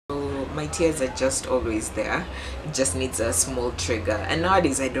my tears are just always there. It just needs a small trigger, and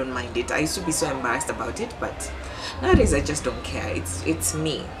nowadays I don't mind it. I used to be so embarrassed about it, but nowadays I just don't care. It's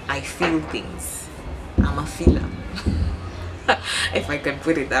me. I feel things. I'm a feeler. If I can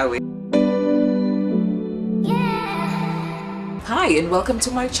put it that way. Hi and welcome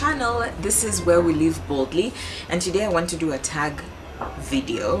to my channel. This is where we live boldly, and today I want to do a tag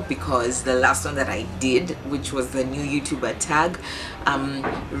video because the last one that I did, which was the new YouTuber tag,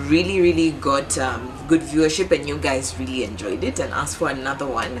 really got good viewership, and you guys really enjoyed it and asked for another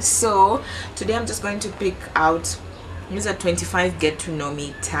one. So today I'm just going to pick out these are 25 get to know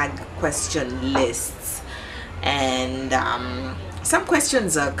me tag question lists, and some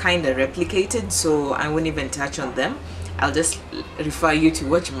questions are kind of replicated, so I won't even touch on them. I'll just refer you to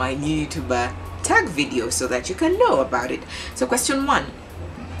watch my new YouTuber tag video so that you can know about it. So question 1,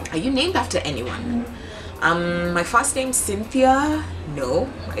 are you named after anyone? My first name's Cynthia. No,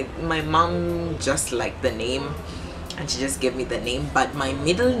 my mom just liked the name and she just gave me the name, but my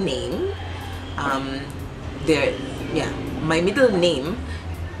middle name, my middle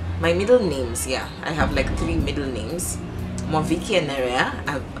names, I have like 3 middle names. Moviki and Nerea,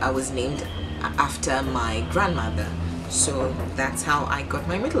 I was named after my grandmother. So that's how I got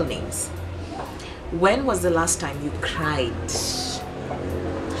my middle names. When was the last time you cried?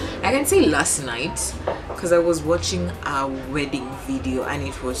 I can say last night because I was watching a wedding video and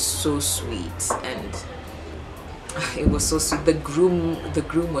it was so sweet, and it was so sweet. The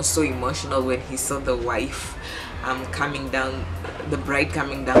groom was so emotional when he saw the wife coming down, the bride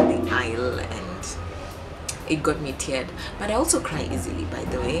coming down the aisle, and it got me teared. But I also cry easily, by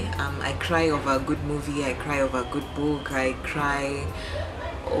the way. I cry over a good movie, I cry over a good book, I cry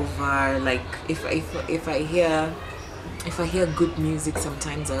over, like, if I hear good music,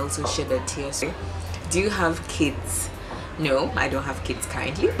 sometimes I also shed a tear. So, do you have kids? No, I don't have kids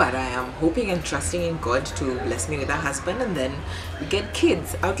currently, but I am hoping and trusting in God to bless me with a husband and then we get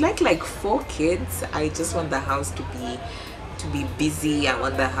kids. I would like 4 kids. I just want the house to be busy. I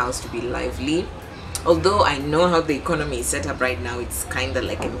want the house to be lively. Although I know how the economy is set up right now, it's kind of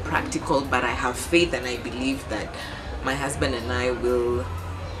like impractical, but I have faith and I believe that my husband and I will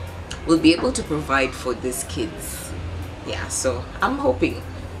be able to provide for these kids. Yeah, so I'm hoping.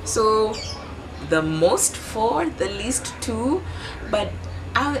 So the most 4, the least 2, but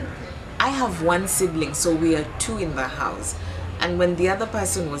I have 1 sibling, so we are 2 in the house. And when the other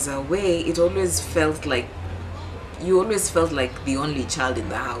person was away, it always felt like you always felt like the only child in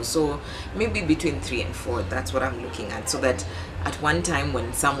the house. So maybe between 3 and 4, that's what I'm looking at, so that at one time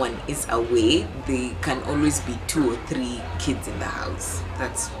when someone is away, they can always be 2 or 3 kids in the house.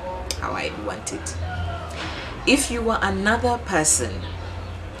 That's how I'd want it. If you were another person,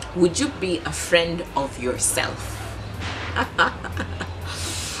 would you be a friend of yourself?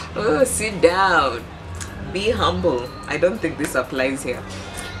 Oh, sit down, be humble. I don't think this applies here.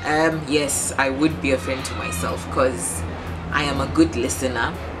 Yes, I would be a friend to myself because I am a good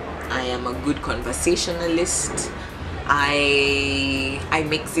listener, I am a good conversationalist, I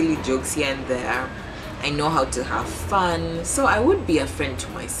make silly jokes here and there, I know how to have fun. So I would be a friend to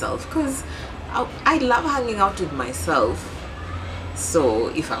myself because I love hanging out with myself. So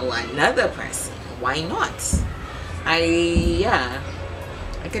if I were another person, why not? I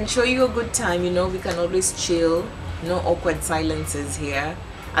can show you a good time, you know. We can always chill, no awkward silences here,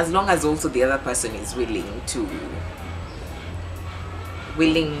 as long as also the other person is willing,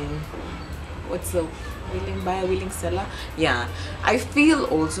 what's the willing buyer, willing seller? Yeah, I feel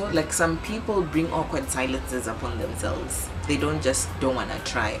also like some people bring awkward silences upon themselves. They don't want to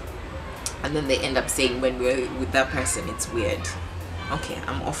try, and then they end up saying when we're with that person it's weird. Okay,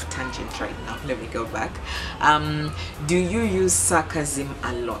 I'm off tangent right now. Let me go back. Do you use sarcasm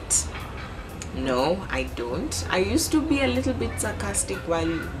a lot? No, I don't. I used to be a little bit sarcastic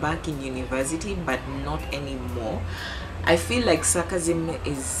while back in university, but not anymore. I feel like sarcasm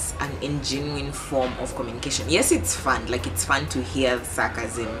is an ingenuine form of communication. Yes, it's fun. Like, it's fun to hear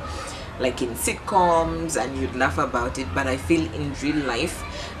sarcasm like in sitcoms and you'd laugh about it, but I feel in real life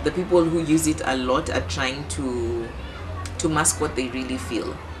the people who use it a lot are trying to mask what they really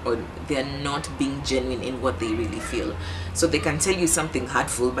feel, or they're not being genuine in what they really feel. So they can tell you something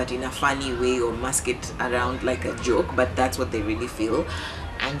hurtful but in a funny way, or mask it around like a joke, but that's what they really feel,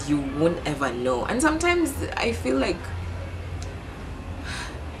 and you won't ever know. And sometimes I feel like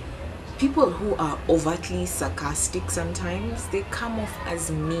people who are overtly sarcastic, sometimes they come off as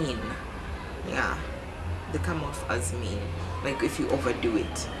mean. Yeah, they come off as mean, like if you overdo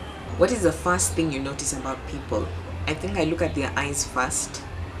it. What is the first thing you notice about people? I think I look at their eyes first,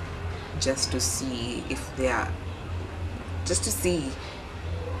 just to see if they are, just to see.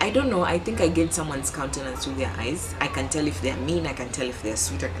 I don't know, I think I get someone's countenance through their eyes. I can tell if they're mean, I can tell if they're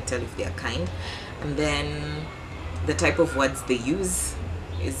sweet, I can tell if they're kind. And then the type of words they use,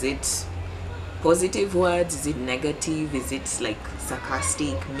 is it positive words, is it negative, is it like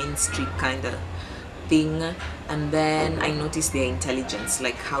sarcastic, mean streak kind of thing. And then I notice their intelligence,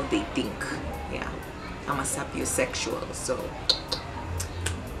 like how they think. Yeah, I'm a sapiosexual, so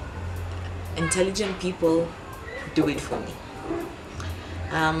intelligent people do it for me.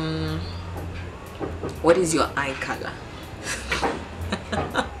 What is your eye color?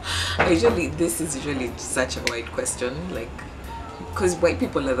 This is usually such a white question, like, because white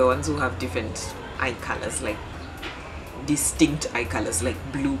people are the ones who have different eye colors, like distinct eye colors, like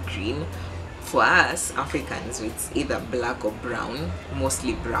blue, green. For us Africans, it's either black or brown,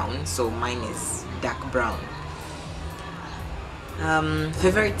 mostly brown, so mine is dark brown.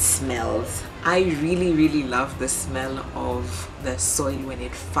 Favorite smells. I really love the smell of the soil when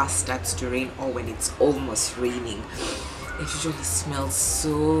it first starts to rain, or when it's almost raining. It usually smells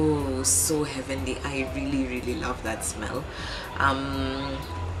so heavenly. I really love that smell. I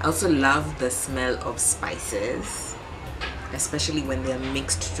also love the smell of spices, especially when they're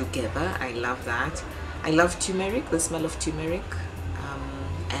mixed together. I love that. I love turmeric, the smell of turmeric,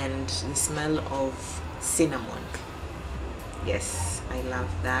 and the smell of cinnamon. Yes, I love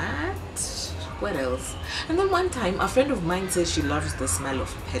that. What else? And then one time a friend of mine says she loves the smell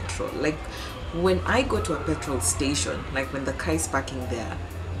of petrol. Like when I go to a petrol station, like when the car is parking there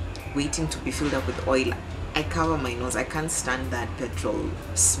waiting to be filled up with oil, I cover my nose. I can't stand that petrol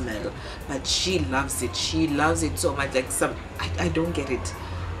smell. But she loves it. She loves it so much. Like I don't get it.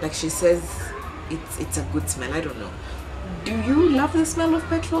 Like she says it's a good smell. I don't know. Do you love the smell of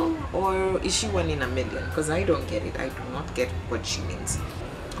petrol, or is she one in a million? Because I don't get it. I do not get what she means.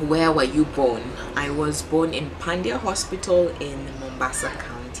 Where were you born? I was born in Pandya Hospital in Mombasa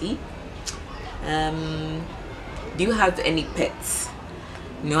County. Do you have any pets?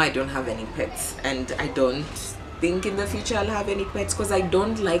 No, I don't have any pets, and I don't think in the future I'll have any pets, because I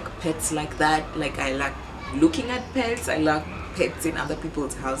don't like pets like that. Like I like looking at pets, I like pets in other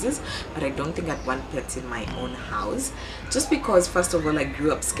people's houses, but I don't think I'd want pets in my own house, just because first of all I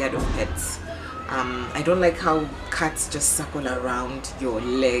grew up scared of pets. I don't like how cats just circle around your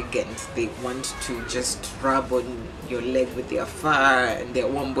leg and they want to just rub on your leg with their fur and their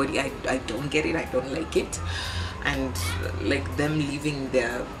warm body. I don't get it. I don't like it. And like them leaving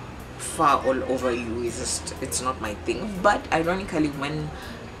their fur all over you is just, it's not my thing. But ironically, when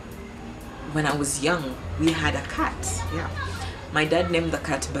I was young, we had a cat. Yeah, my dad named the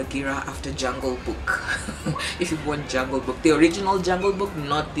cat Bagheera after Jungle Book. If you want Jungle Book, the original Jungle Book,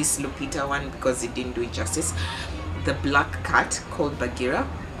 not this Lupita one, because it didn't do it justice. The black cat called Bagheera,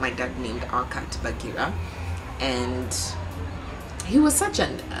 my dad named our cat Bagheera. And he was such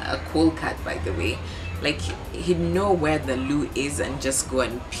a cool cat, by the way. Like he'd know where the loo is and just go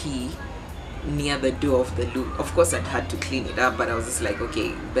and pee near the door of the loo. Of course I'd had to clean it up, but I was just like,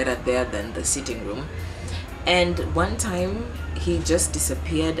 okay, better there than the sitting room. And one time he just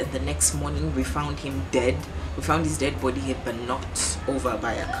disappeared, and the next morning we found him dead. We found his dead body. He had been knocked over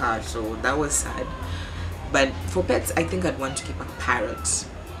by a car, so that was sad. But for pets, I think I'd want to keep a parrot.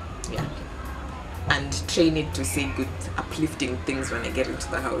 Yeah, and train it to say good uplifting things when I get into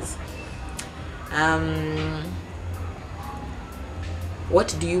the house.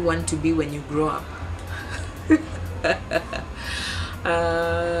 What do you want to be when you grow up?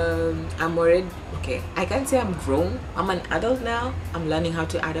 I'm already, okay, I can't say I'm grown. I'm an adult now. I'm learning how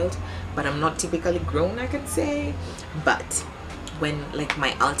to adult, but I'm not typically grown, I can say. But when, like,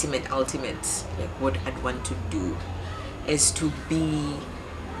 my ultimate, like what I'd want to do is to be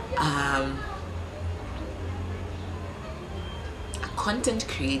a content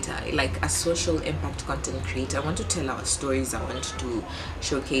creator, like a social impact content creator. I want to tell our stories. I want to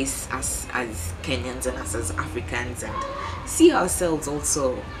showcase us as Kenyans and us as Africans, and see ourselves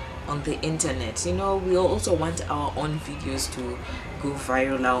also on the internet. You know, we also want our own videos to go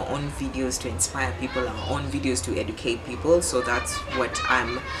viral, our own videos to inspire people, our own videos to educate people. So that's what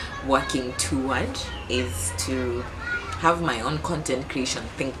I'm working toward, is to have my own content creation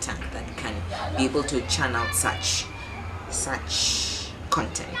think tank that can be able to churn out such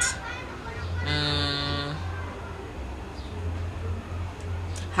content.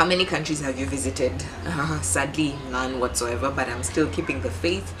 How many countries have you visited? Sadly, none whatsoever, but I'm still keeping the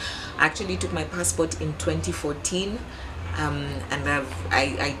faith. I actually took my passport in 2014, and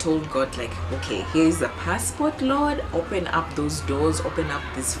I told God, like, okay, here's the passport, Lord, open up those doors, open up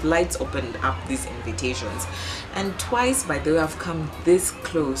these flights, open up these invitations. And twice, by the way, I've come this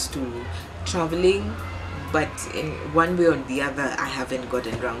close to traveling but in one way or the other I haven't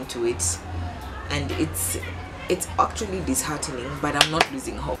gotten around to it, and it's actually disheartening, but I'm not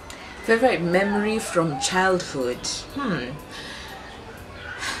losing hope. Favorite memory from childhood?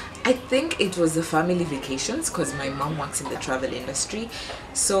 I think it was the family vacations, because my mom works in the travel industry,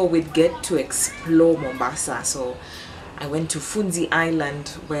 so we'd get to explore Mombasa. So I went to Funzi Island,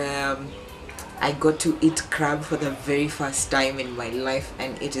 where I got to eat crab for the very first time in my life,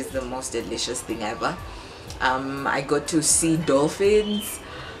 and it is the most delicious thing ever. I got to see dolphins.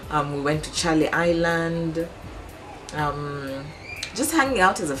 We went to Charlie Island. Just hanging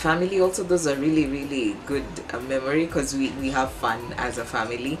out as a family, also those are really good memory, because we have fun as a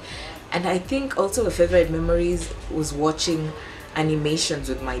family. And I think also a favorite memories was watching animations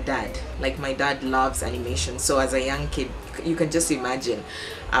with my dad. Like, my dad loves animation, so as a young kid, you can just imagine,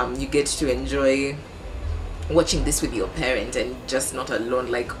 you get to enjoy watching this with your parent and just not alone,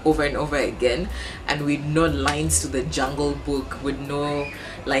 like over and over again. And with no lines to the Jungle Book, with no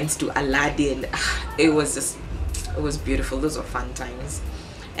lines to Aladdin. It was beautiful. Those were fun times.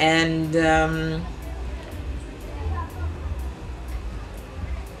 And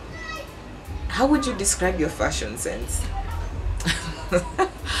how would you describe your fashion sense?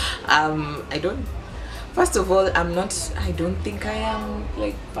 I don't, first of all, I don't think I am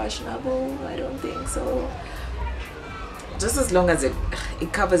like fashionable. I don't think so. Just as long as it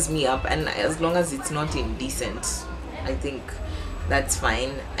covers me up, and as long as it's not indecent, I think that's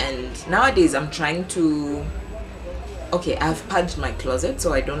fine. And nowadays I'm trying to, okay, I've purged my closet,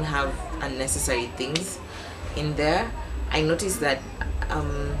 so I don't have unnecessary things in there. I noticed that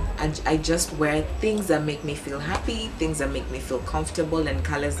I just wear things that make me feel happy, things that make me feel comfortable, and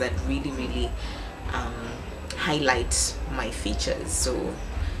colors that really highlight my features. So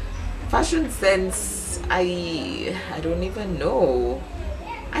fashion sense, I don't even know.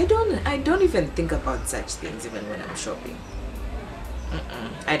 I don't even think about such things even when I'm shopping.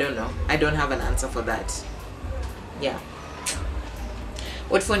 I don't know. I don't have an answer for that. Yeah.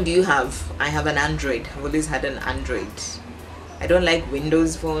 What phone do you have? I have an Android. I've always had an Android. I don't like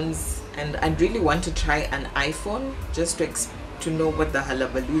Windows phones, and I'd really want to try an iPhone just to know what the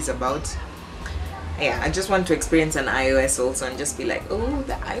hullabaloo is about. Yeah, I just want to experience an iOS also and just be like, oh,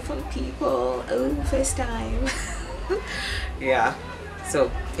 the iPhone people, oh, first time. Yeah.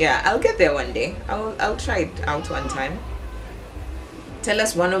 So yeah, I'll get there one day. I'll try it out one time. Tell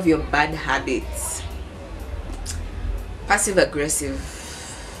us one of your bad habits. Passive aggressive.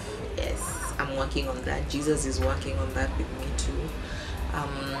 Yes, I'm working on that. Jesus is working on that with me too.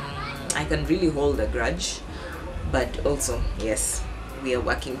 I can really hold a grudge, but also, yes, we are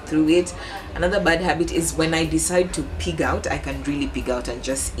working through it. Another bad habit is when I decide to pig out, I can really pig out and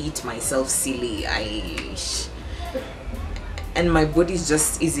just eat myself silly. And my body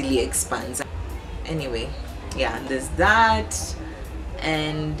just easily expands. Anyway, yeah, there's that.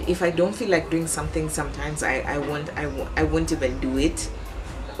 And if I don't feel like doing something, sometimes I won't even do it,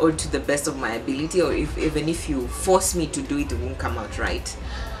 or to the best of my ability, or even if you force me to do it, it won't come out right.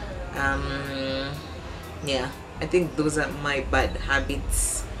 Yeah, I think those are my bad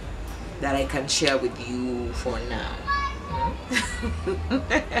habits that I can share with you for now.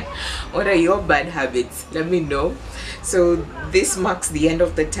 What are your bad habits? Let me know. So this marks the end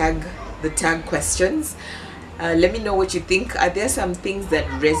of the tag questions. Let me know what you think. Are there some things that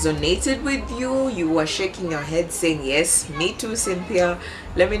resonated with you? You were shaking your head saying yes, me too, Cynthia.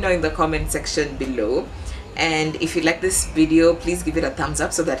 Let me know in the comment section below. And if you like this video, please give it a thumbs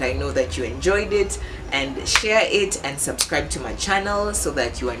up so that I know that you enjoyed it, and share it and subscribe to my channel so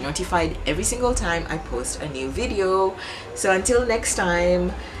that you are notified every single time I post a new video. So until next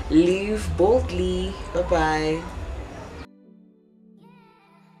time, live boldly. Bye bye.